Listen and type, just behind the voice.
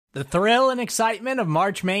The thrill and excitement of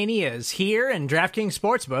March Mania is here, and DraftKings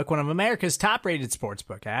Sportsbook, one of America's top-rated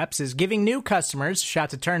sportsbook apps, is giving new customers a shot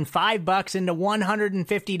to turn $5 into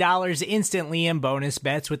 $150 instantly in bonus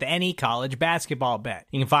bets with any college basketball bet.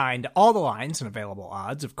 You can find all the lines and available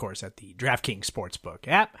odds, of course, at the DraftKings Sportsbook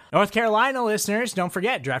app. North Carolina listeners, don't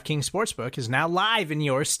forget, DraftKings Sportsbook is now live in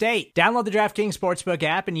your state. Download the DraftKings Sportsbook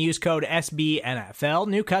app and use code SBNFL.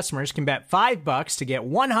 New customers can bet $5 to get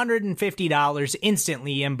 $150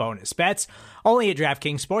 instantly in bonus bets, only at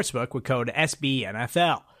DraftKings Sportsbook with code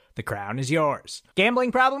SBNFL. The crown is yours.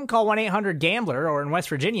 Gambling problem? Call 1-800-GAMBLER, or in West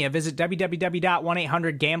Virginia, visit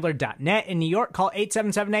www.1800gambler.net. In New York, call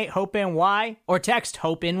 8778-HOPE-NY or text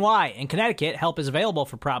HOPE-NY. In Connecticut, help is available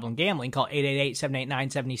for problem gambling. Call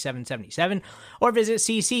 888-789-7777 or visit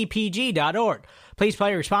ccpg.org. Please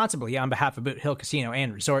play responsibly on behalf of Boot Hill Casino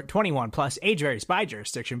and Resort. 21 plus, age varies by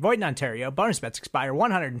jurisdiction. Void in Ontario. Bonus bets expire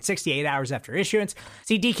 168 hours after issuance.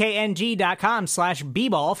 See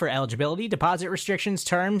dkng.com/bball for eligibility, deposit restrictions,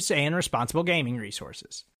 terms, and responsible gaming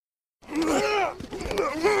resources.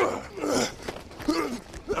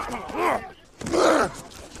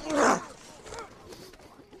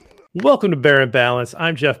 Welcome to Bear and Balance.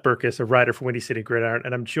 I'm Jeff Berkus, a writer for Windy City Gridiron,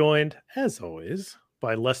 and I'm joined, as always,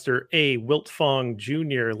 by Lester A. Wiltfong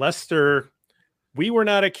Jr. Lester, we were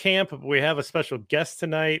not at camp, but we have a special guest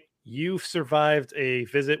tonight. You survived a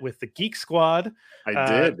visit with the Geek Squad. I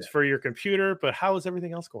did. For your computer, but how is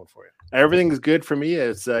everything else going for you? Everything's good for me.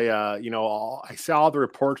 It's I saw the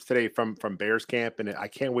reports today from Bears camp, and I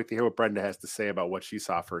can't wait to hear what Brenda has to say about what she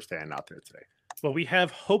saw firsthand out there today. Well, we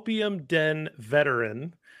have Hopium Den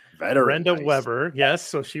veteran Brenda nice. Weber. Yes.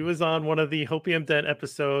 So she was on one of the Hopium Den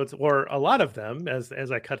episodes, or a lot of them, as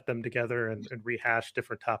I cut them together and rehashed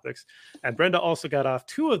different topics. And Brenda also got off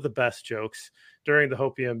two of the best jokes during the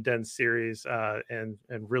Hopium Den series, and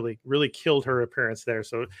really killed her appearance there.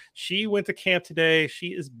 So she went to camp today. She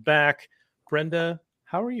is back. Brenda,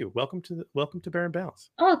 how are you? Welcome to Bear and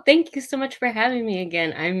Balance. Oh, thank you so much for having me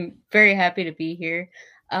again. I'm very happy to be here.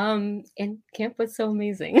 And camp was so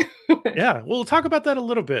amazing. Yeah, we'll talk about that a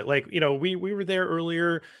little bit. Like, we were there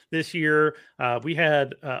earlier this year. We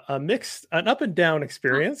had an up and down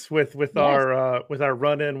experience with yes. our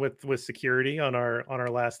run-in with security on our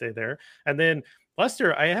last day there. And then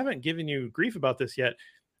Lester, I haven't given you grief about this yet.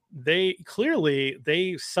 They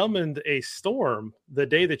summoned a storm the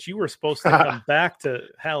day that you were supposed to come back to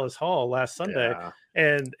Hallis Hall last Sunday. Yeah.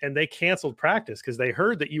 And they canceled practice because they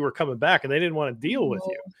heard that you were coming back and they didn't want to deal with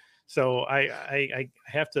you. So I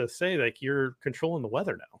have to say, like, you're controlling the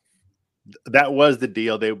weather now. That was the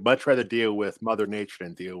deal. They would much rather deal with Mother Nature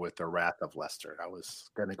than deal with the wrath of Lester. I was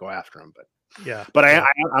going to go after him, but yeah. But I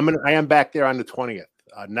am back there on the 20th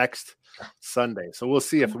next Sunday. So we'll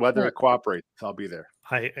see if the weather cooperates. I'll be there.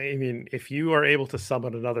 I mean, if you are able to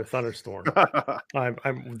summon another thunderstorm,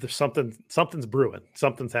 there's something's brewing.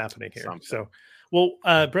 Something's happening here. So. Well,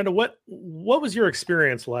 Brenda, what was your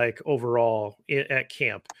experience like overall at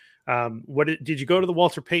camp? Did you go to the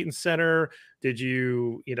Walter Payton Center? Did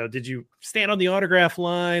you stand on the autograph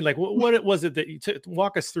line? Like, what was it that you took?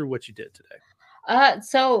 Walk us through what you did today.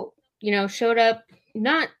 So showed up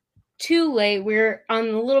not too late. We're a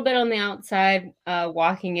little bit on the outside,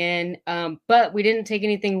 walking in, but we didn't take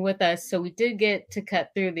anything with us, so we did get to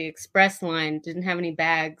cut through the express line. Didn't have any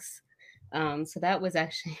bags. So that was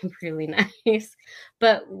actually really nice,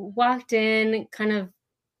 but walked in, kind of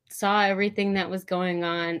saw everything that was going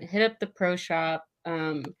on, hit up the pro shop,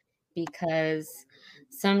 because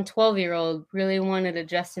some 12-year-old really wanted a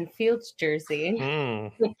Justin Fields jersey.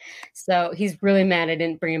 So he's really mad I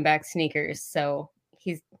didn't bring him back sneakers. So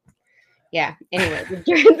anyway,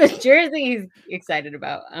 the jersey he's excited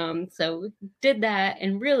about. So did that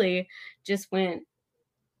and really just went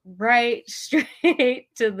right straight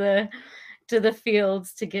to the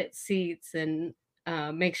fields to get seats and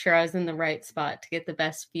make sure I was in the right spot to get the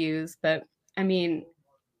best views. But I mean,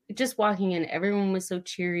 just walking in, everyone was so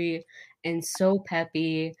cheery and so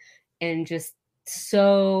peppy and just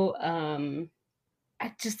so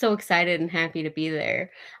excited and happy to be there.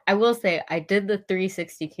 I will say I did the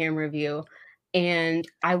 360 camera view and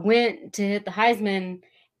I went to hit the Heisman,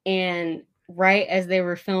 and right as they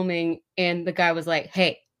were filming, and the guy was like,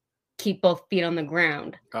 "Hey, keep both feet on the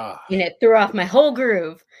ground." And it threw off my whole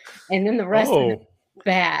groove, and then the rest of it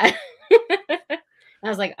bad. I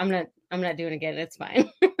was like, I'm not doing it again. It's fine.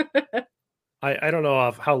 I don't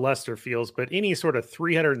know how Lester feels, but any sort of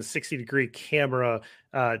 360-degree camera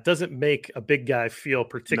doesn't make a big guy feel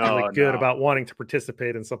particularly good about wanting to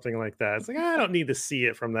participate in something like that. It's like, I don't need to see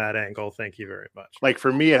it from that angle. Thank you very much. Like,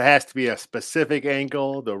 for me, it has to be a specific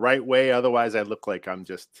angle, the right way. Otherwise, I look like I'm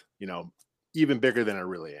just, even bigger than I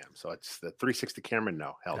really am. So it's the 360 camera.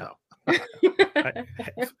 No, hell no.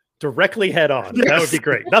 Directly head on. Yes. That would be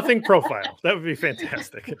great. Nothing profile. That would be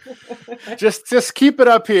fantastic. Just keep it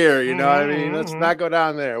up here. You know what I mean? Let's not go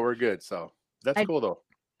down there. We're good. So that's cool though.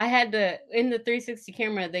 I had to, in the 360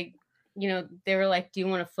 camera, they were like, do you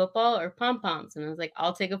want a football or pom-poms? And I was like,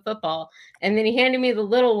 I'll take a football. And then he handed me the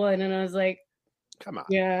little one and I was like, come on.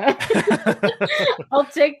 Yeah. I'll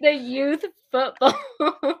take the youth football.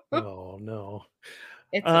 Oh no.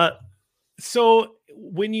 So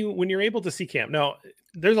when you're able to see camp, now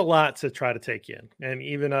there's a lot to try to take in. And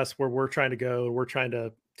even us where we're trying to go, we're trying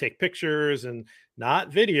to take pictures and not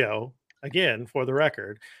video, again, for the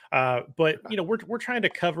record. But we're trying to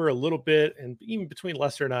cover a little bit, and even between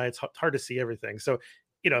Lester and I, it's hard to see everything. So,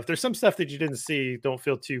 if there's some stuff that you didn't see, don't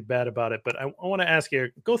feel too bad about it. But I want to ask you,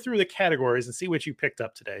 go through the categories and see what you picked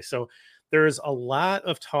up today. So there's a lot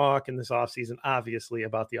of talk in this offseason, obviously,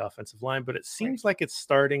 about the offensive line, but it seems like it's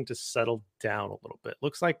starting to settle down a little bit.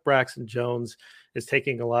 Looks like Braxton Jones is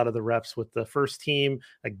taking a lot of the reps with the first team.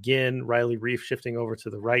 Again, Riley Reiff shifting over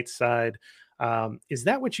to the right side. Is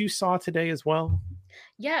that what you saw today as well?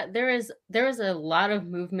 Yeah, there is a lot of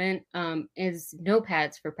movement. Is no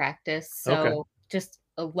pads for practice. So just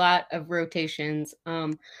a lot of rotations.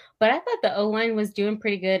 But I thought the O-line was doing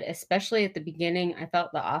pretty good, especially at the beginning. I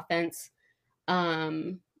felt the offense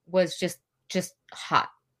was just hot.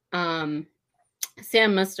 Sam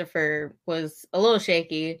Mustipher was a little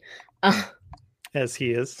shaky. As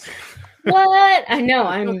he is. What? I know.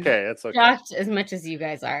 I'm okay. That's okay. Shocked as much as you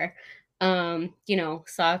guys are. Saw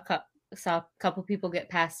a couple people get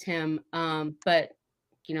past him. But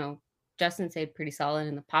Justin stayed pretty solid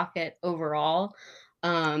in the pocket overall.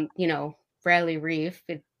 Riley Reiff,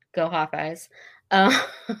 go Hawkeyes.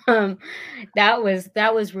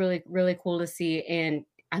 That was really, really cool to see. And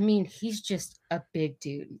I mean, he's just a big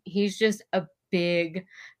dude. He's just a big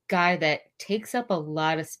guy that takes up a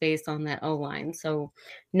lot of space on that O-line. So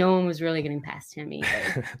no one was really getting past him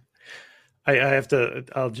either.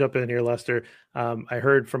 I'll jump in here, Lester. I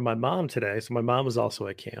heard from my mom today. So my mom was also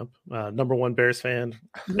at camp. Number one Bears fan.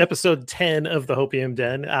 Episode 10 of the Hopium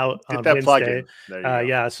Den out on Wednesday.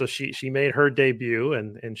 Yeah. So she made her debut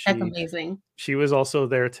and she, that's amazing. She was also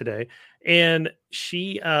there today. And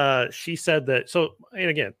she said that, so, and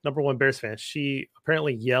again, number one Bears fan, she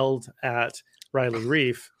apparently yelled at Riley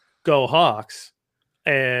Reiff, "Go Hawks."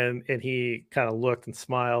 And he kind of looked and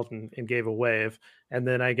smiled and gave a wave. And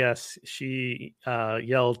then I guess she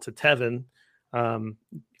yelled to Tevin,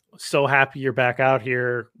 "So happy you're back out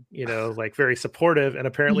here," like very supportive. And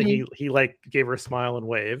apparently he like gave her a smile and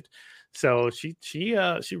waved. So she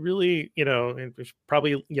really, and was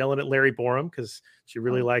probably yelling at Larry Borum because she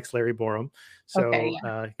really likes Larry Borum. So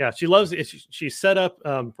she loves it. She set up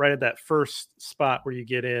right at that first spot where you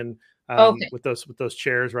get in. With those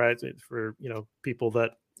chairs, right, for people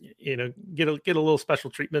that get a little special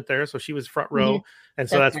treatment there. So she was front row, and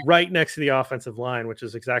so that's right next to the offensive line, which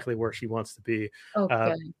is exactly where she wants to be.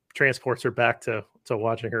 Transports her back to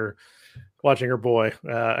watching her boy,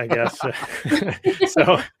 I guess.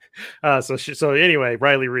 So anyway,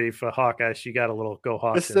 Riley Reiff, Hawkeye, she got a little go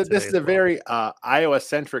Hawks. This is a very Iowa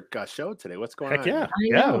centric show today. What's going on? Yeah.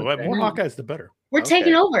 More Hawkeyes, the better. We're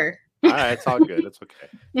taking over. All right, it's all good. It's okay.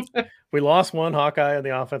 We lost one Hawkeye on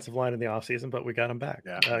the offensive line in the offseason, but we got him back.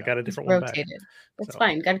 Got a different one back. That's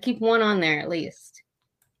fine. Got to keep one on there at least.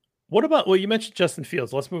 What about, you mentioned Justin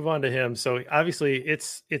Fields. Let's move on to him. So obviously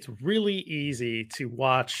it's really easy to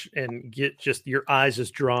watch and get just your eyes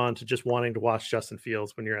just drawn to just wanting to watch Justin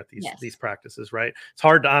Fields when you're at these practices, right? It's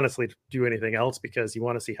hard to honestly do anything else because you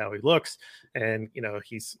want to see how he looks. And,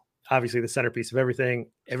 he's obviously the centerpiece of everything.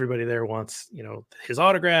 Everybody there wants, his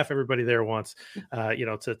autograph. Everybody there wants,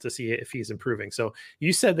 to see if he's improving. So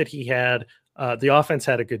you said that he had, the offense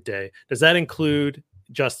had a good day. Does that include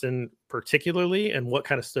Justin particularly? And what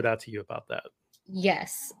kind of stood out to you about that?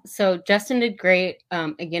 Yes. So Justin did great.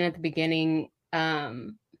 Again, at the beginning,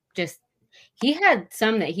 he had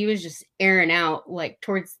some that he was just airing out like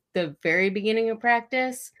towards the very beginning of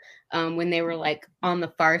practice, when they were like on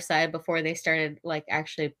the far side before they started like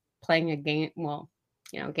actually playing a game. Well,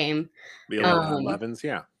 game. The 11s,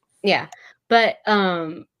 yeah. Yeah. But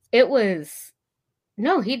he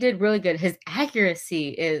did really good. His accuracy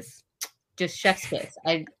is just chef's kiss.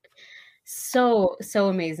 So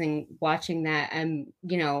amazing watching that. And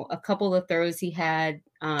a couple of throws he had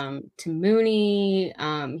to Mooney.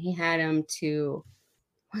 He had him to,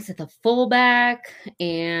 was it the fullback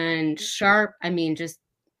and Sharp? I mean, just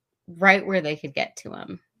right where they could get to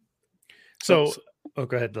him. So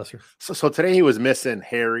go ahead, Lester. So today he was missing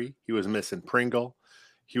Harry. He was missing Pringle.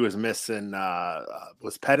 He was missing.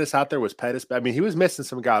 Was Pettis out there? Was Pettis? I mean, he was missing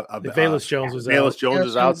some guy. Velus Jones was Velus out. Jones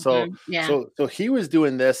was out. So he was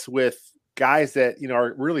doing this with guys that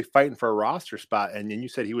are really fighting for a roster spot. And then you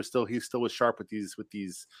said he still was sharp with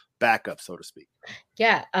these backups, so to speak.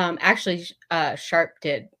 Yeah. Actually, Sharp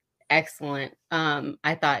did excellent.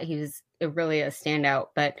 I thought he was really a standout.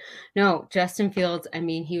 But no, Justin Fields. I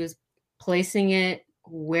mean, he was placing it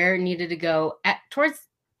where it needed to go. Towards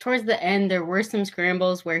the end, there were some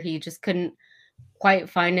scrambles where he just couldn't quite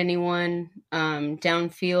find anyone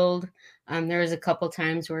downfield. There was a couple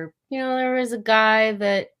times where, there was a guy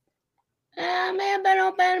that may have been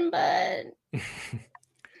open, but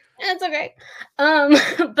it's okay.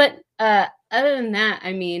 But other than that,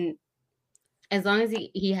 I mean, as long as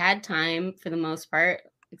he had time for the most part,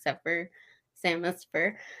 except for Sam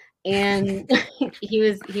Esper, and he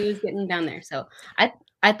was getting down there. So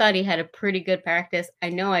I thought he had a pretty good practice. I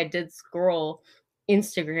know I did scroll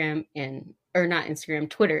Twitter,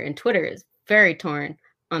 and Twitter is very torn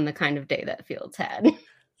on the kind of day that Fields had.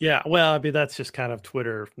 Yeah, well, I mean, that's just kind of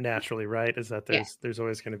Twitter naturally, right? Is that there's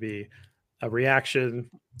always going to be a reaction.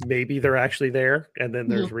 Maybe they're actually there, and then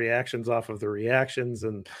there's reactions off of the reactions,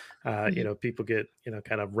 and people get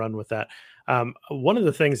kind of run with that. One of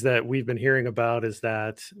the things that we've been hearing about is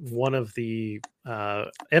that one of the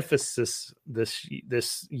emphasis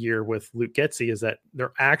this year with Luke Getsy is that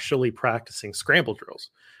they're actually practicing scramble drills,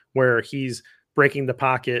 where he's breaking the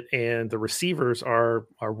pocket and the receivers are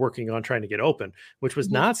working on trying to get open, which was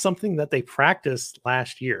not something that they practiced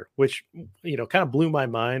last year, which, kind of blew my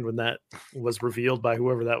mind when that was revealed by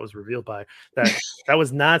whoever that was revealed by. That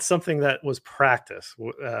was not something that was practiced,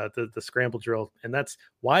 the scramble drill. And that's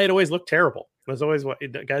why it always looked terrible. It was always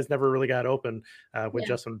guys never really got open when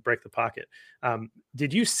Justin would break the pocket.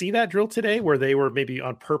 Did you see that drill today where they were maybe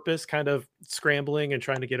on purpose kind of scrambling and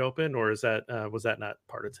trying to get open, or was that not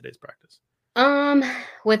part of today's practice?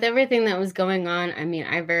 With everything that was going on, I mean,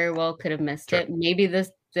 I very well could have missed it. Maybe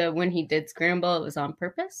when he did scramble, it was on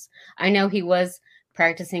purpose. I know he was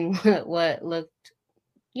practicing what looked,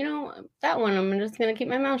 that one. I'm just gonna keep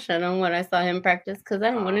my mouth shut on what I saw him practice because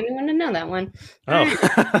I don't want anyone to know that one.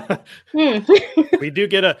 We do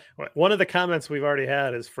get one of the comments we've already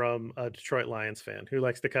had is from a Detroit Lions fan who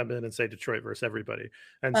likes to come in and say Detroit versus everybody,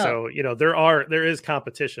 and so there is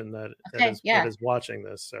competition that is watching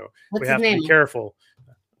this, so we have to be careful.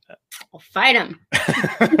 I'll fight him.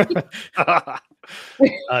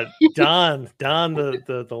 Don,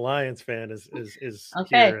 the Lions fan is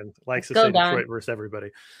here and likes to say Detroit versus everybody.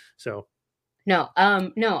 So no,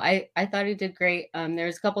 I thought he did great. There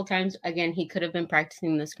was a couple times again he could have been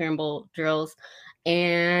practicing the scramble drills,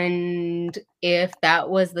 and if that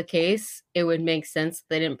was the case, it would make sense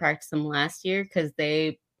they didn't practice them last year because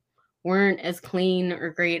they weren't as clean or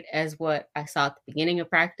great as what I saw at the beginning of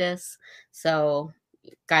practice. So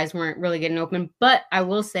guys weren't really getting open, but I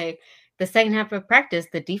will say the second half of practice,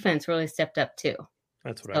 the defense really stepped up too.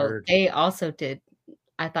 That's what I heard. They also did,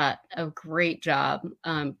 I thought, a great job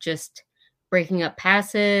just breaking up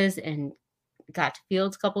passes and got to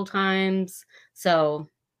Fields a couple times. So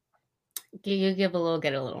you give a little,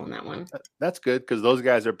 get a little on that one. That's good because those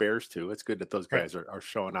guys are Bears too. It's good that those guys are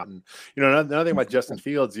showing up. And another thing about Justin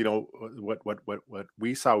Fields, what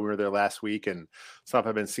we saw when we were there last week, and stuff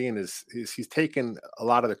I've been seeing is he's taken a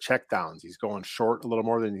lot of the checkdowns. He's going short a little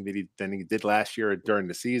more than he did last year during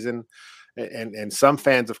the season. And some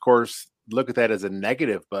fans, of course, look at that as a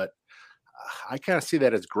negative, but I kind of see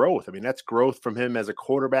that as growth. I mean, that's growth from him as a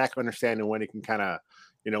quarterback, understanding when he can kind of,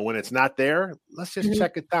 when it's not there, let's just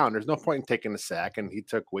check it down. There's no point in taking a sack, and he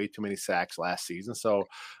took way too many sacks last season. So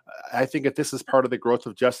I think if this is part of the growth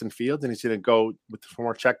of Justin Fields and he's going to go with 4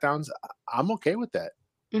 more checkdowns, I'm okay with that.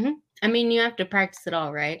 Mm-hmm. I mean, you have to practice it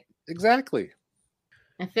all, right? Exactly.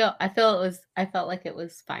 I felt like it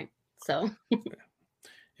was fine. So.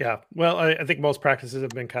 Yeah. Well, I think most practices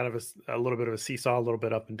have been kind of a little bit of a seesaw, a little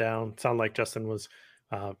bit up and down. Sound like Justin was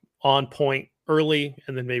on point early,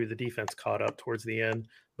 and then maybe the defense caught up towards the end,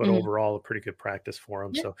 but overall a pretty good practice for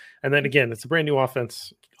him. Yeah. So, and then again, it's a brand new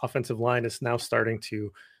offensive line is now starting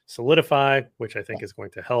to solidify, which I think is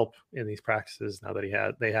going to help in these practices now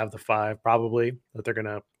that they have the 5 probably that they're going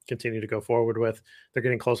to continue to go forward with. They're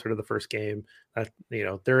getting closer to the first game.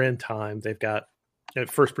 They're in time. They've got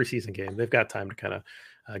first preseason game. They've got time to kind of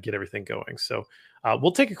get everything going. So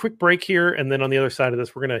we'll take a quick break here. And then on the other side of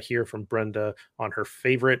this, we're going to hear from Brenda on her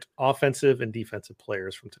favorite offensive and defensive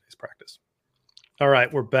players from today's practice. All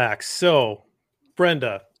right, we're back. So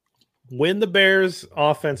Brenda, when the Bears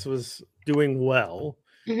offense was doing well,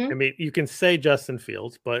 I mean, you can say Justin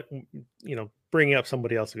Fields, but, bringing up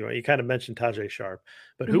somebody else, if you want, you kind of mentioned Tajae Sharpe,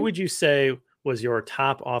 but who would you say was your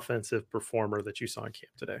top offensive performer that you saw in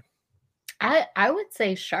camp today? I would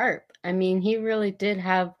say Sharp. I mean, he really did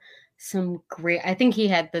have some great. I think he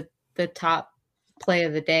had the top play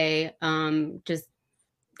of the day. Just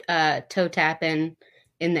toe tapping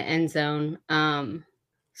in the end zone.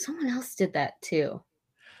 Someone else did that too.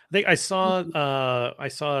 I think I saw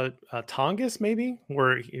Tongas maybe,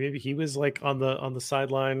 where maybe he was like on the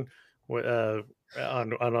sideline on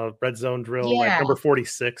a red zone drill, like number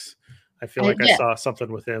 46. I feel like I saw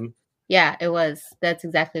something with him. Yeah, it was. That's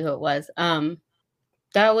exactly who it was.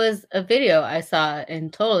 That was a video I saw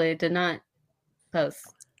and totally did not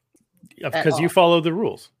post. Because you followed the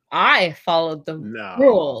rules. I followed the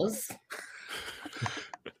rules.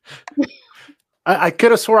 I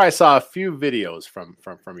could have swore I saw a few videos from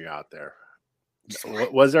you out there.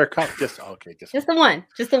 Was there a couple? Just the one.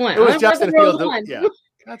 Just the one. It was Justin Fields. Yeah,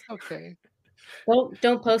 that's okay.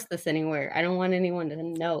 Don't post this anywhere. I don't want anyone to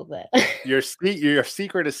know that. Your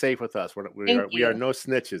secret is safe with us. We are no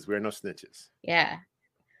snitches. We are no snitches. Yeah.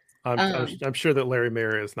 I'm sure that Larry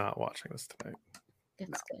Mayer is not watching this tonight.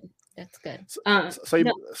 That's good. So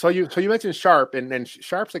you mentioned Sharp, and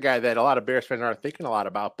Sharp's a guy that a lot of Bears fans aren't thinking a lot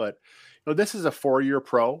about, but this is a 4-year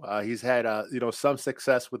pro. He's had some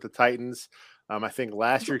success with the Titans. I think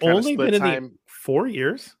last year kind only of split been time. In 4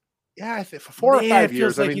 years. Yeah, I think for 4 or 5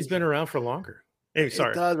 years. Like he's been around for longer. Hey,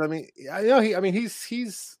 sorry. It does. I mean,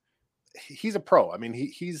 he's a pro. I mean,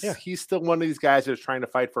 he's still one of these guys that's trying to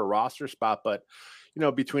fight for a roster spot. But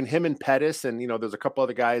between him and Pettis, and there's a couple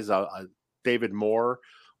other guys, David Moore.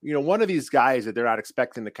 One of these guys that they're not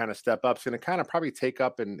expecting to kind of step up is going to kind of probably take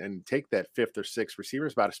up and take that 5th or 6th receiver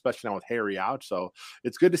spot, especially now with Harry out. So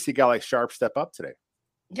it's good to see a guy like Sharp step up today.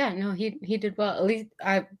 Yeah, no, he did well. At least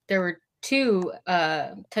there were 2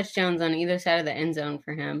 touchdowns on either side of the end zone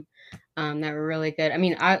for him that were really good. I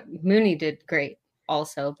mean, Mooney did great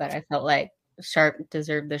also, but I felt like Sharp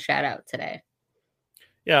deserved the shout out today.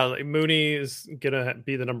 Yeah, like Mooney is going to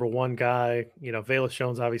be the number 1 guy. Velus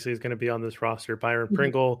Jones obviously is going to be on this roster. Byron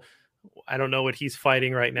Pringle, I don't know what he's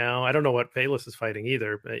fighting right now. I don't know what Velus is fighting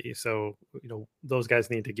either. But, so, those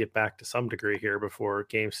guys need to get back to some degree here before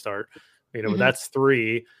games start. That's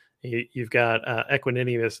 3. You've got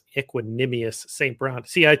Equanimous St. Brown.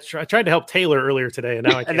 See, I tried to help Taylor earlier today, and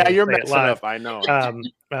now I can't. And now you're messing up. I know.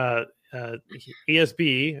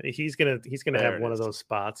 ESB, he's gonna have one of those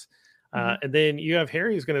spots. And then you have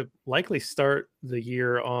Harry, who's going to likely start the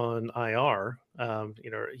year on IR.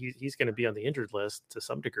 He's going to be on the injured list to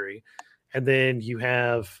some degree. And then you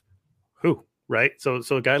have who, right? So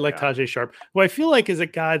a guy like Tajae Sharpe, who I feel like is a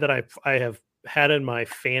guy that I have had in my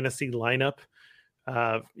fantasy lineup,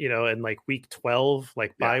 in like week 12,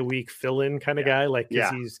 like bye week fill-in kind of guy, like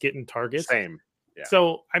he's getting targets. Same. Yeah.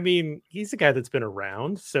 So, I mean, he's a guy that's been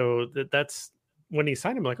around. So that's, when he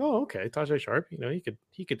signed him, like, oh, okay, Tajae Sharpe,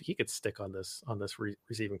 he could stick on this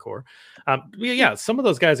receiving core. Some of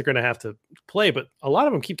those guys are going to have to play, but a lot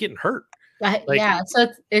of them keep getting hurt. So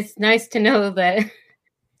it's nice to know that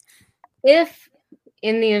if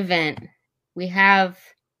in the event we have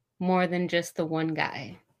more than just the one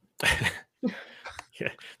guy.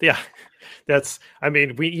 Yeah.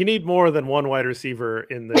 You need more than one wide receiver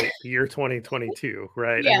in the year 2022,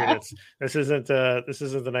 right? Yeah. I mean, this isn't the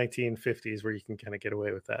 1950s where you can kind of get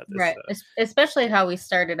away with that. Right. Especially how we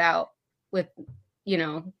started out with,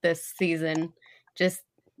 this season, just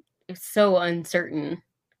so uncertain.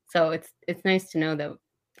 So it's nice to know that,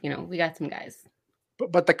 we got some guys.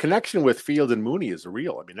 But the connection with Fields and Mooney is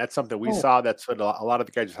real. I mean, that's something we saw. That's what a lot of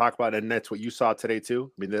the guys talk about, and that's what you saw today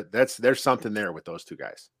too. I mean, there's something there with those 2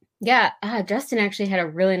 guys. Yeah, Justin actually had a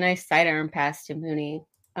really nice sidearm pass to Mooney.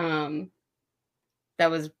 That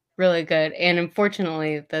was really good, and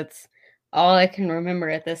unfortunately, that's all I can remember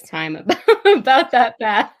at this time about that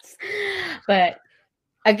pass. But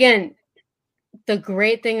again, the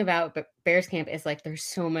great thing about Bears camp is like there's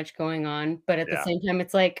so much going on, but at the same time,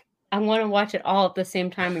 it's like I want to watch it all at the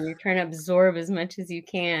same time, and you're trying to absorb as much as you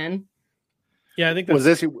can. Yeah, I think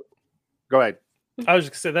Go ahead. I was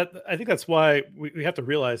just going to say that I think that's why we have to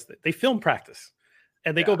realize that they film practice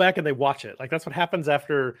and they go back and they watch it. Like that's what happens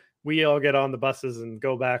after we all get on the buses and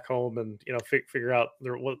go back home and, figure out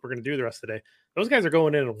what we're going to do the rest of the day. Those guys are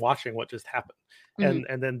going in and watching what just happened. Mm-hmm.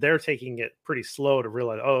 And then they're taking it pretty slow to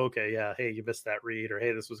realize, oh, okay, yeah, hey, you missed that read, or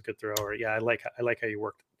hey, this was a good throw, or yeah, I like how you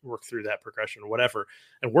work through that progression or whatever.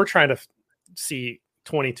 And we're trying to see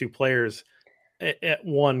 22 players at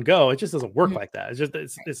one go. It just doesn't work like that.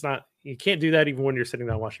 It's not, you can't do that even when you're sitting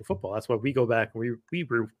down watching football. That's why we go back and we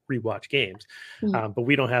rewatch games, but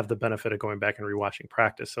we don't have the benefit of going back and rewatching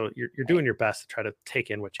practice. So you're doing your best to try to take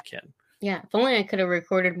in what you can. Yeah, if only I could have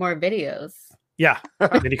recorded more videos. Yeah.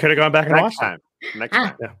 And you could have gone back and watched time. Next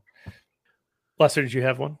time. Yeah. Lester, did you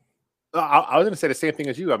have one? I was going to say the same thing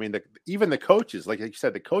as you. I mean, even the coaches, like you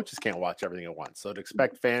said, the coaches can't watch everything at once. So to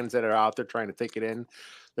expect fans that are out there trying to take it in,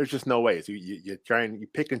 there's just no ways. You try and you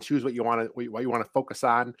pick and choose what you want to focus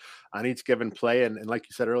on each given play. And like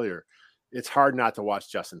you said earlier, it's hard not to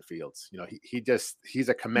watch Justin Fields. You know, he's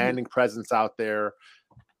a commanding presence out there.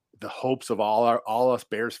 The hopes of all us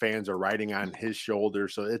Bears fans are riding on his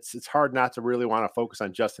shoulders. So it's hard not to really want to focus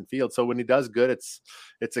on Justin Fields. So when he does good, it's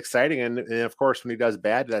exciting. And of course, when he does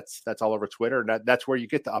bad, that's all over Twitter. And that's where you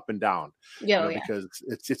get the up and down, because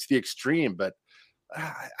it's the extreme, but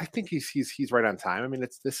I think he's right on time. I mean,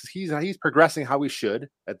 he's progressing how he should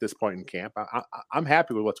at this point in camp. I'm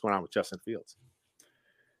happy with what's going on with Justin Fields.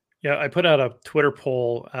 Yeah. I put out a Twitter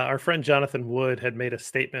poll. Our friend Jonathan Wood had made a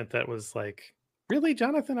statement that was like, really,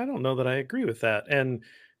 Jonathan? I don't know that I agree with that. And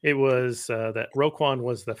it was that Roquan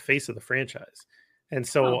was the face of the franchise. And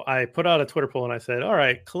so I put out a Twitter poll and I said, all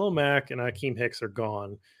right, Khalil Mack and Akeem Hicks are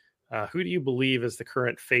gone. Who do you believe is the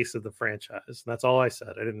current face of the franchise? And that's all I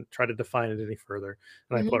said. I didn't try to define it any further.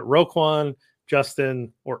 And I put Roquan,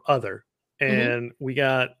 Justin, or other. And we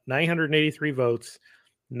got 983 votes.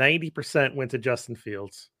 90% went to Justin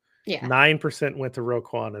Fields. Yeah. 9% went to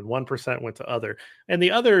Roquan and 1% went to other. And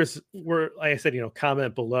the others were, like I said,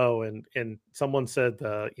 comment below. And someone said,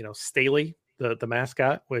 Staley, the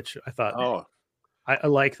mascot, which I thought, I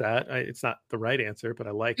like that. It's not the right answer, but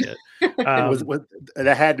I like it.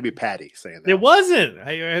 That had to be Patty saying that. It wasn't.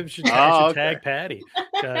 I should tag Patty.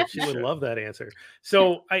 She would love that answer.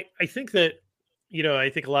 So I think that,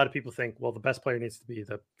 I think a lot of people think, well, the best player needs to be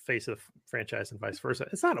the face of the franchise and vice versa.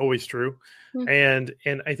 It's not always true. And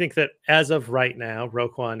I think that as of right now,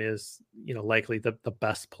 Roquan is, likely the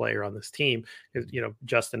best player on this team.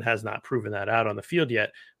 Justin has not proven that out on the field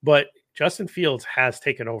yet, but Justin Fields has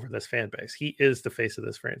taken over this fan base. He is the face of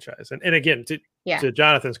this franchise. And again, to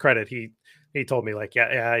Jonathan's credit, he told me like,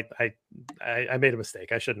 I made a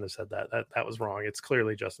mistake. I shouldn't have said that. That was wrong. It's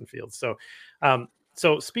clearly Justin Fields.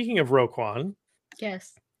 So speaking of Roquan,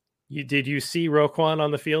 yes. Did you see Roquan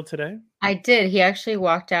on the field today? I did. He actually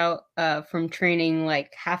walked out from training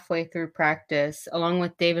like halfway through practice along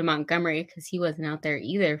with David Montgomery because he wasn't out there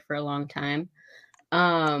either for a long time.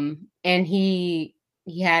 And he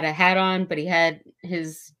had a hat on, but he had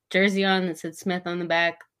his jersey on that said Smith on the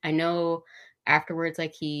back. I know afterwards,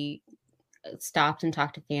 like he stopped and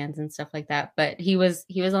talked to fans and stuff like that, but he was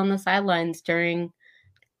on the sidelines during,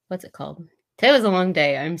 what's it called? Today was a long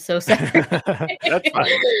day. I'm so sorry. That's fine.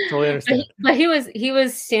 Totally understand. But he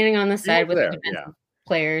was standing on the side with the defensive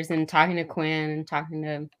players and talking to Quinn and talking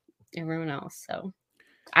to everyone else. So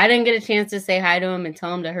I didn't get a chance to say hi to him and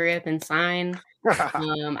tell him to hurry up and sign.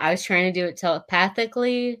 I was trying to do it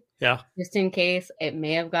telepathically. Yeah. Just in case it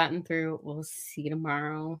may have gotten through. We'll see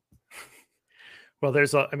tomorrow. Well,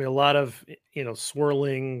 there's a lot of,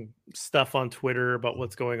 swirling stuff on Twitter about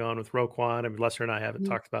what's going on with Roquan. I mean, Lester and I haven't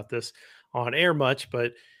talked about this on air much,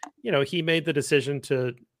 but, he made the decision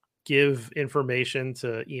to give information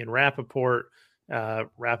to Ian Rappaport.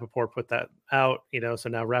 Rappaport put that out, so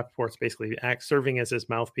now Rappaport's basically serving as his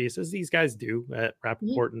mouthpiece, as these guys do at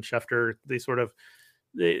Rappaport and Schefter. They sort of,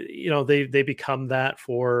 they become that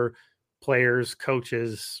for players,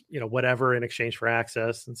 coaches, whatever, in exchange for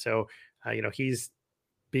access. And so, he's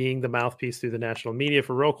being the mouthpiece through the national media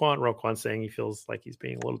for Roquan. Roquan saying he feels like he's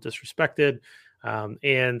being a little disrespected,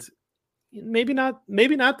 and maybe not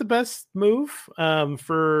the best move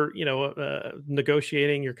for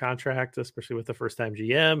negotiating your contract, especially with the first-time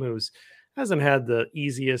GM who's hasn't had the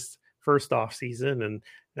easiest first off season, and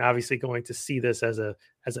obviously going to see this as a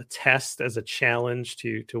test, as a challenge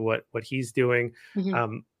to what he's doing.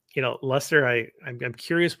 Lester, I'm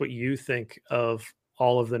curious what you think of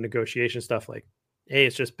all of the negotiation stuff. Like, hey,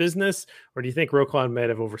 it's just business, or do you think Roquan might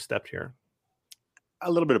have overstepped here? A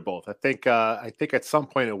little bit of both. I think at some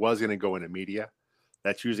point it was going to go into media.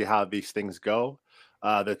 That's usually how these things go.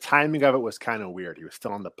 The timing of it was kind of weird. He was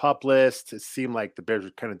still on the PUP list. It seemed like the Bears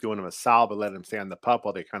were kind of doing him a solid, but letting him stay on the PUP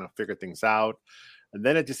while they kind of figured things out. And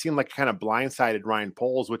then it just seemed like it kind of blindsided Ryan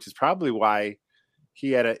Poles, which is probably why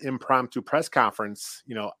he had an impromptu press conference,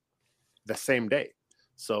 the same day.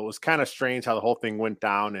 So it was kind of strange how the whole thing went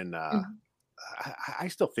down. And I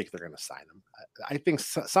still think they're going to sign him. I think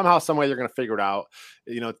somehow, some way they're going to figure it out.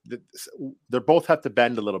 They both have to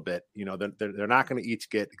bend a little bit. They're not going to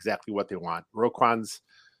each get exactly what they want. Roquan's,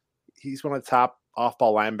 he's one of the top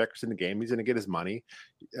off-ball linebackers in the game. He's going to get his money.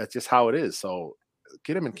 That's just how it is. So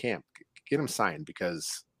get him in camp, get him signed,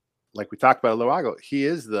 because like we talked about a little while ago, he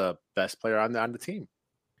is the best player on the team.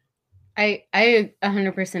 I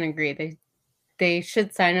 100% agree. they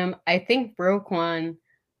should sign him. I think Roquan,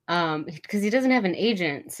 because he doesn't have an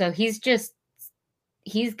agent, so he's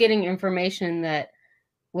getting information that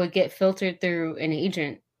would get filtered through an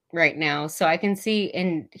agent right now. So I can see,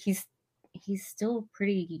 and he's still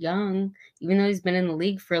pretty young, even though he's been in the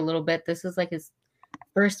league for a little bit. This is like his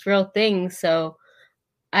first real thing. So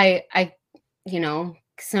I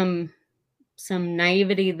some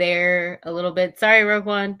naivety there a little bit. Sorry,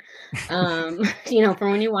 Roquan.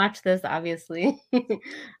 From when you watch this, obviously.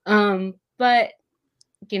 But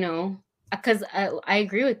because I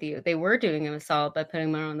agree with you. They were doing him a solid by putting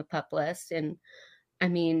him on the PUP list. And I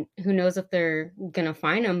mean, who knows if they're going to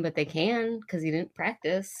fine him, but they can because he didn't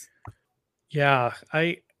practice. Yeah,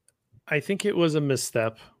 I think it was a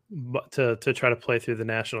misstep to try to play through the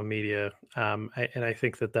national media. And I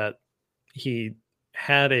think that he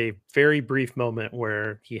had a very brief moment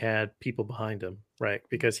where he had people behind him, right?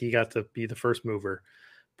 Because he got to be the first mover.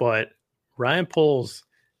 But Ryan Poles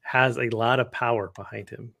has a lot of power behind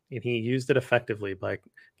him, and he used it effectively. Like,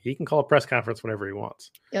 he can call a press conference whenever he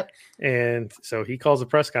wants. Yep. And so he calls a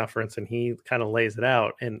press conference and he kind of lays it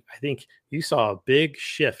out. And I think you saw a big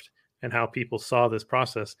shift in how people saw this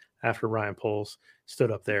process after Ryan Poles stood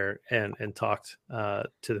up there and talked to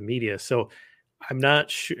the media. So I'm not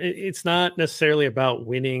sure. It's not necessarily about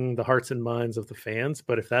winning the hearts and minds of the fans,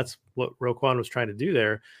 but if that's what Roquan was trying to do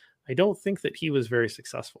there, I don't think that he was very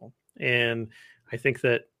successful. And I think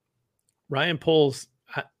that Ryan Poles,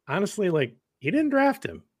 honestly, like, he didn't draft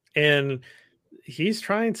him, and he's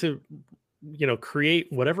trying to, create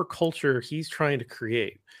whatever culture he's trying to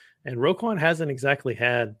create. And Roquan hasn't exactly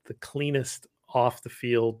had the cleanest off the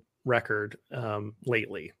field record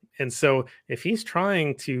lately. And so if he's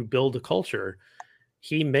trying to build a culture,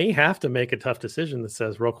 he may have to make a tough decision that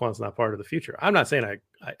says Roquan's not part of the future. I'm not saying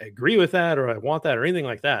I agree with that or I want that or anything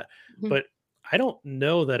like that, but I don't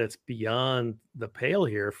know that it's beyond the pale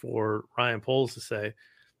here for Ryan Poles to say,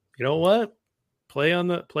 you know what, play on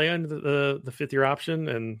the fifth year option,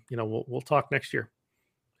 and we'll talk next year,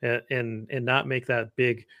 and not make that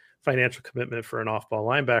big financial commitment for an off-ball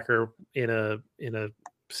linebacker in a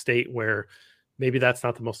state where maybe that's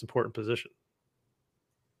not the most important position.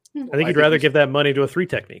 I think you'd rather give that money to a 3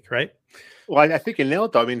 technique, right? Well, I think you nailed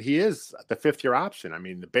it, though. I mean, he is the 5th year option. I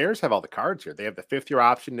mean, the Bears have all the cards here. They have the 5th year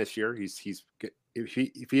option this year. If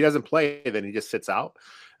he doesn't play, then he just sits out.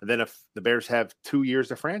 And then if the Bears have 2 years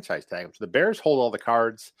to franchise tag him, so the Bears hold all the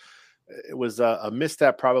cards. It was a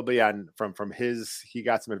misstep probably from his. He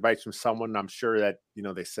got some advice from someone. I'm sure that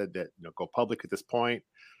they said that go public at this point.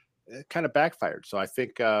 It kind of backfired. So I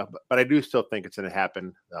think, but I do still think it's going to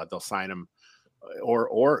happen. They'll sign him.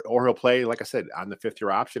 Or he'll play, like I said, on the 5th year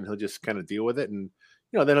option. He'll just kind of deal with it, and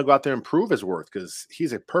then he'll go out there and prove his worth, because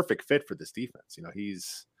he's a perfect fit for this defense.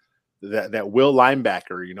 He's that will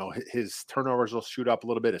linebacker. His turnovers will shoot up a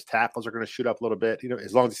little bit. His tackles are going to shoot up a little bit.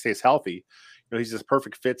 As long as he stays healthy, he's just a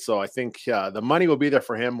perfect fit. So I think the money will be there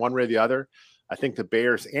for him one way or the other. I think the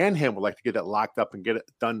Bears and him would like to get it locked up and get it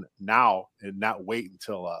done now and not wait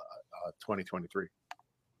until 2023.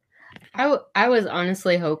 I was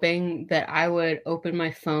honestly hoping that I would open my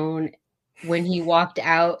phone when he walked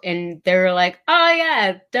out and they were like, oh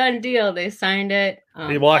yeah, done deal. They signed it.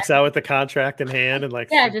 He walks out with the contract in hand and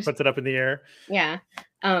just puts it up in the air. Yeah.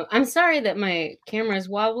 I'm sorry that my camera is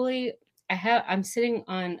wobbly. I'm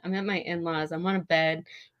at my in-laws. I'm on a bed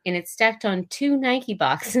and it's stacked on 2 Nike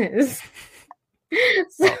boxes.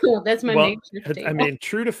 So that's my makeshift table. I mean,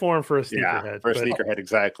 true to form for a sneakerhead. Yeah, for a sneakerhead,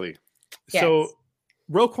 exactly. Yes. So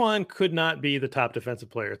Roquan could not be the top defensive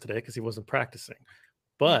player today because he wasn't practicing.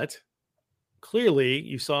 But clearly,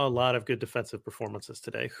 you saw a lot of good defensive performances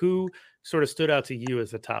today. Who sort of stood out to you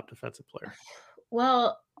as a top defensive player?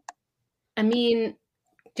 Well, I mean,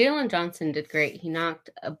 Jalen Johnson did great. He knocked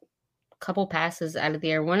a couple passes out of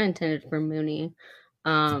the air, one intended for Mooney.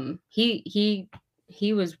 He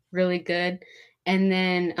was really good. And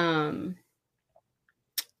then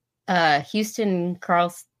Houston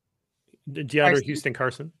Carson. Houston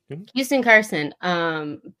Carson. Mm-hmm. Houston Carson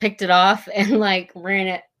picked it off and ran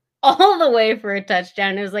it all the way for a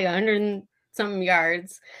touchdown. It was 100 and something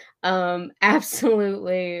yards.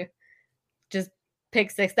 Absolutely just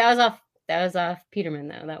pick 6. That was off Peterman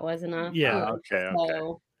though. That wasn't off. Yeah. Okay.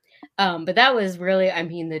 So, but that was really, I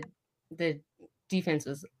mean, the defense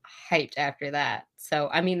was hyped after that. So,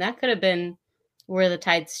 I mean, that could have been where the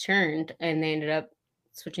tides turned and they ended up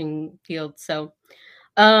switching fields. So,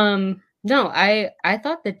 no, I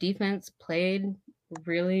thought the defense played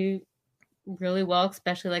really, really well,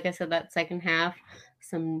 especially like I said, that second half,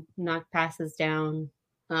 some knocked passes down.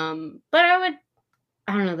 But I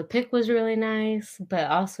don't know, the pick was really nice,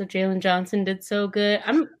 but also Jalen Johnson did so good.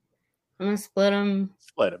 I'm I'm gonna split them.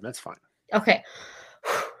 Split them. That's fine. Okay.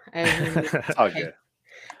 It's all good.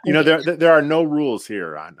 You know, there are no rules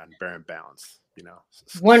here on Bear and Balance. You know,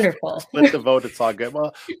 wonderful. Split the vote. It's all good.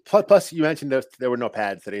 Well, plus you mentioned there were no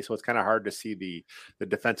pads today, so it's kind of hard to see the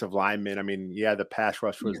defensive linemen. I mean, yeah, the pass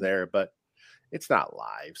rush was there, but it's not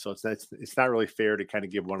live, so it's not really fair to kind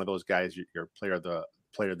of give one of those guys your player of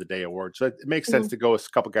the day award. So it makes sense to go with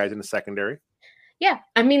a couple guys in the secondary. Yeah,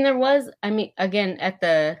 I mean, again,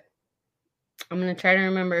 I'm gonna try to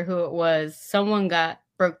remember who it was. Someone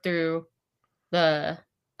broke through the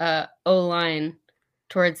O-line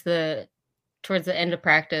towards the end of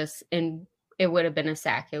practice, and it would have been a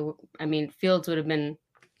sack. Fields would have been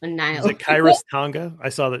annihilated. Was it Kairos Tonga? I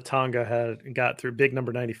saw that Tonga got through big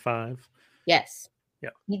number 95. Yes. Yeah.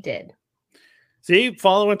 He did. See,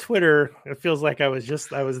 following Twitter, it feels like I was there.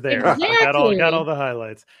 Exactly. I got all the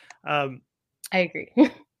highlights. I agree.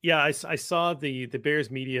 Yeah, I saw the Bears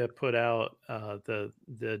media put out the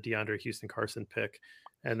DeAndre Houston Carson pick,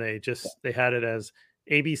 and they had it as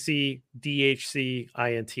ABC DHC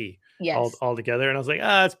INT. Yes. all together, and I was like,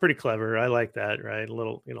 it's pretty clever. I like that, right? A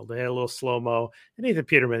little, they had a little slow mo, and Nathan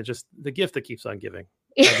Peterman, just the gift that keeps on giving.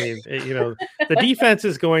 I mean, the defense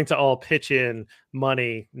is going to all pitch in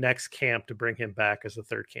money next camp to bring him back as a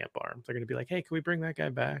third camp arm. They're going to be like, hey, can we bring that guy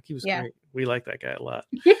back? He was great. We like that guy a lot.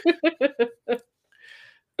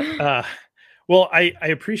 Well, I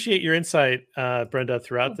appreciate your insight, Brenda,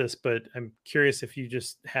 throughout this, but I'm curious if you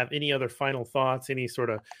just have any other final thoughts, any sort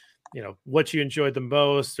of, what you enjoyed the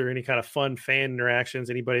most, or any kind of fun fan interactions,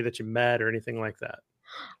 anybody that you met or anything like that.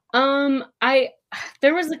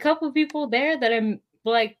 There was a couple of people there that I'm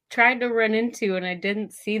tried to run into and I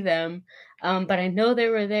didn't see them. But I know they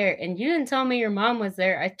were there, and you didn't tell me your mom was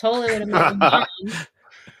there. I totally would have met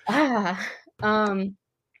your mom.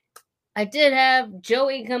 I did have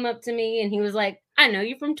Joey come up to me and he was like, I know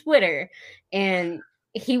you from Twitter. And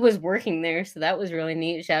he was working there, so that was really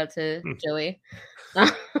neat. Shout out to Joey.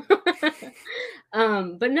 But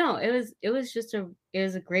no, it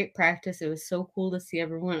was a great practice. It was so cool to see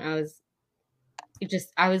everyone.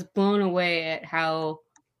 I was blown away at how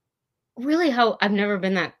I've never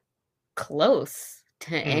been that close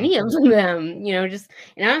to any of them,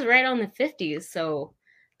 and I was right on the 50s. So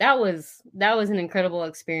that was an incredible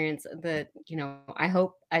experience that, I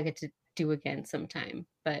hope I get to do again sometime.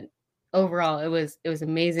 But overall, it was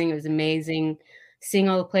amazing. It was amazing seeing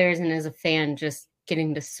all the players, and as a fan, just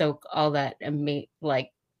getting to soak all that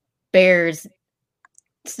Bears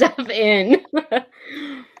stuff in.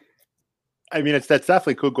 I mean, that's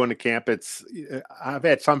definitely cool going to camp. I've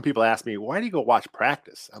had some people ask me, why do you go watch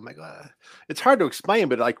practice? I'm like, it's hard to explain,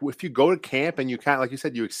 but if you go to camp and you kind of, like you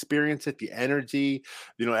said, you experience it, the energy,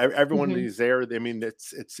 everyone is there. I mean,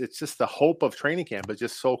 it's just the hope of training camp. It's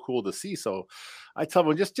just so cool to see. So I tell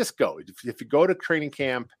them, just go. If you go to training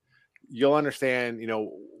camp, you'll understand,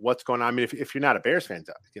 what's going on. I mean, if you're not a Bears fan,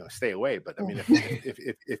 stay away. But I mean,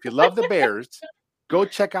 if you love the Bears, go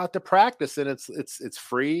check out the practice, and it's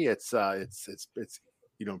free. It's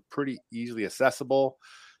pretty easily accessible.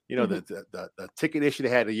 The ticket issue they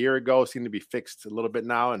had a year ago seemed to be fixed a little bit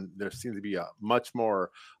now, and there seems to be a much more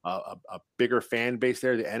a bigger fan base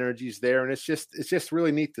there. The energy's there, and it's just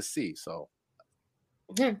really neat to see. So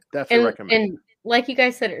definitely recommend. And like you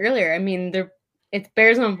guys said earlier, I mean, it's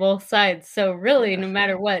Bears on both sides. So really, no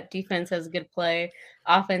matter what, defense has a good play,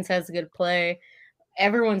 offense has a good play.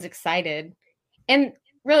 Everyone's excited. And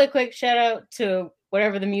really quick shout out to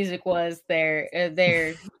whatever the music was there.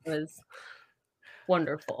 There was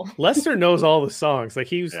wonderful. Lester knows all the songs.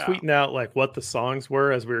 He was tweeting out what the songs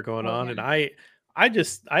were as we were going on. And I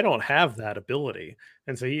don't have that ability.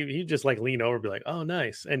 And so he just lean over and be like, oh,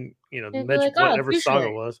 nice. And, mention whatever song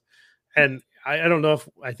it was. And I don't know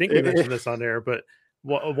I think we mentioned this on there, but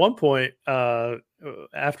at one point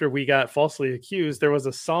after we got falsely accused, there was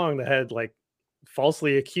a song that had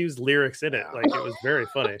falsely accused lyrics in it. It was very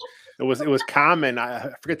funny. It was common.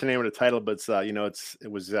 I forget the name of the title, but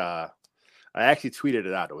it was I actually tweeted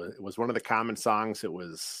it out. It was one of the common songs. It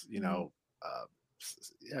was,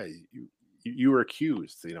 you were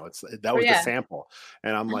accused, that was the sample.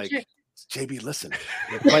 And I'm like, JB, listen,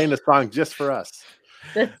 they're playing the song just for us.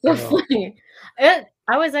 That's so funny.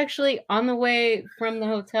 I was actually on the way from the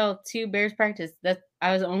hotel to Bears practice.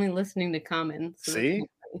 I was only listening to Common. So see?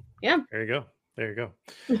 Yeah. There you go.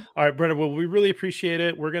 All right, Brenda. Well, we really appreciate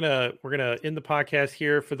it. We're gonna end the podcast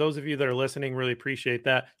here. For those of you that are listening, really appreciate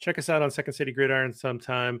that. Check us out on Second City Gridiron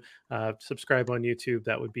sometime. Subscribe on YouTube.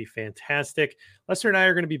 That would be fantastic. Lester and I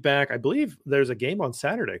are going to be back. I believe there's a game on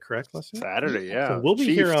Saturday, correct, Lester? Saturday, yeah. So we'll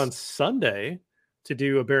be here on Sunday to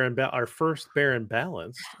do our first Bear and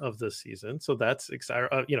Balanced of the season. So that's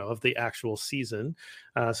exciting, of the actual season.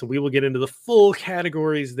 So we will get into the full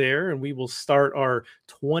categories there, and we will start our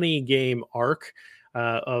 20 game arc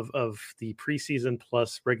of the preseason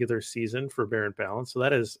plus regular season for Bear and Balanced. So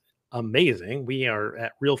that is amazing. We are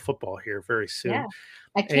at real football here very soon. Yeah.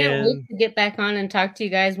 I can't wait to get back on and talk to you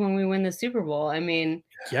guys when we win the Super Bowl. I mean,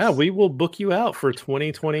 yeah, we will book you out for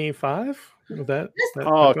 2025. Come on,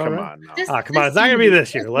 no. Come on! It's not gonna be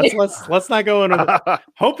this year. Let's not go into the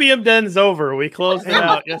Hopium Den's over. We closed it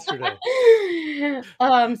out yesterday.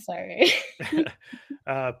 Oh, I'm sorry.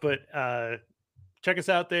 But check us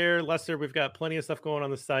out there, Lester. We've got plenty of stuff going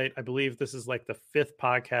on the site. I believe this is like the 5th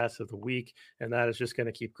podcast of the week, and that is just going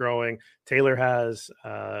to keep growing. Taylor has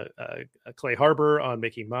Clay Harbor on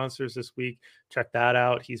Making Monsters this week. Check that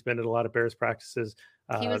out. He's been at a lot of Bears practices.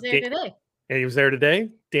 He was there today. And he was there today.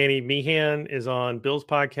 Danny Meehan is on Bill's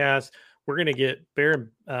podcast. We're going to get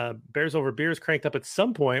Bears Over Beers cranked up at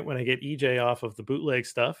some point when I get EJ off of the bootleg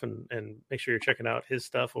stuff, and make sure you're checking out his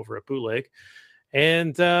stuff over at Bootleg.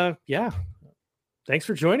 And yeah, thanks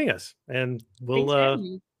for joining us, and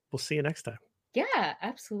we'll see you next time. Yeah,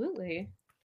 absolutely.